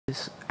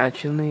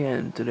Actually,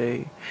 and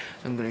today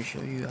I'm gonna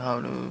show you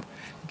how to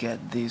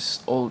get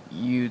this old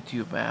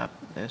YouTube app,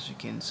 as you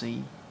can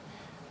see.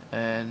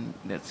 And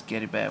let's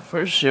get it back.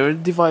 First, your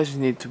device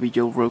need to be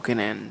jailbroken,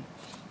 and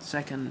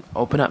second,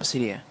 open up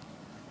Cydia.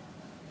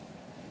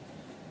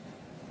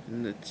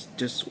 And let's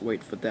just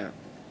wait for that.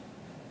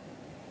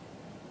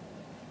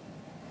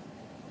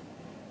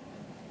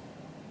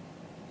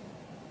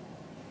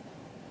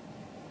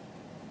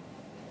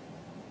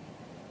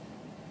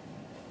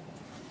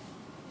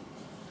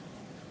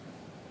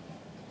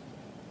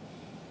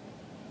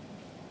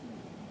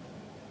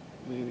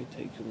 Maybe it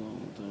takes a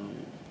long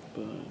time,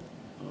 but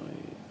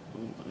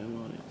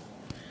I'm on it.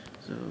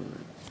 So,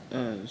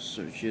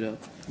 search it up.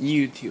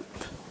 YouTube.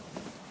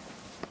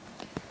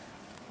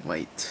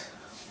 Wait.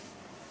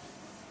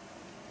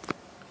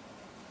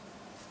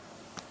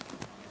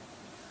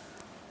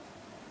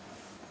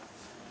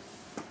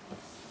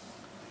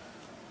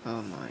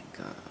 Oh my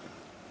god.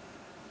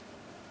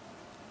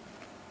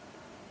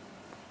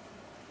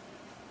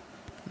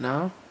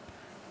 Now,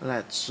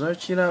 let's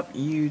search it up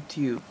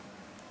YouTube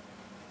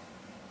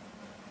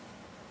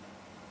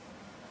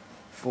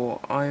for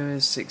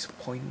iOS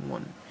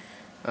 6.1.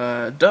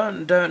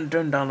 Don't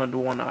download the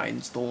one I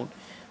installed.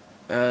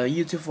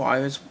 YouTube for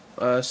iOS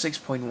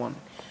 6.1.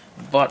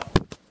 But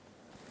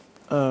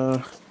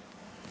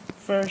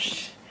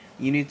first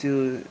you need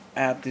to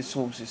add the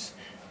sources.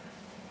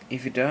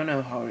 If you don't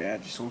know how to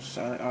add the sources,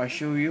 I'll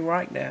show you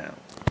right now.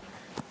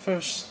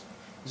 First,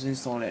 just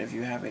install it if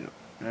you have it.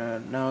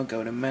 Now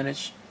go to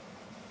manage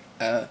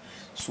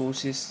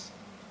sources,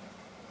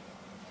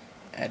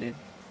 edit,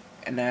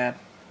 and add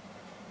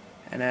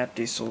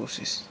the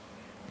sources.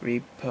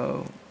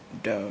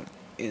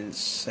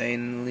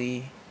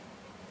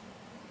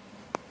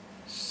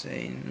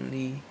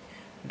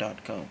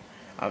 Repo.insanely.com.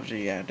 After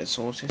you add the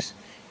sources,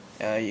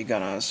 you're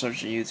gonna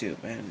search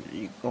YouTube, and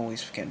you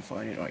always can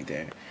find it right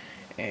there.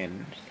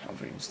 And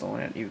after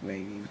installing it, you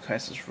may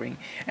request a string,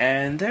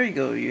 and there you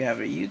go. You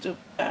have a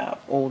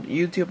old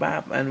YouTube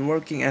app, and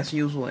working as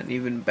usual, and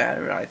even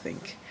better, I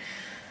think.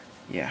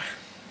 Yeah.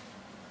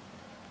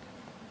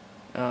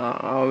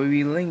 I will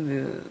link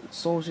the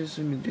sources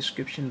in the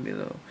description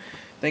below.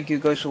 Thank you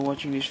guys for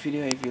watching this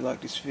video. If you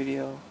like this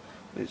video,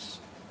 please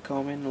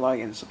comment, like,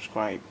 and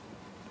subscribe.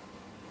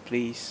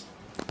 Please.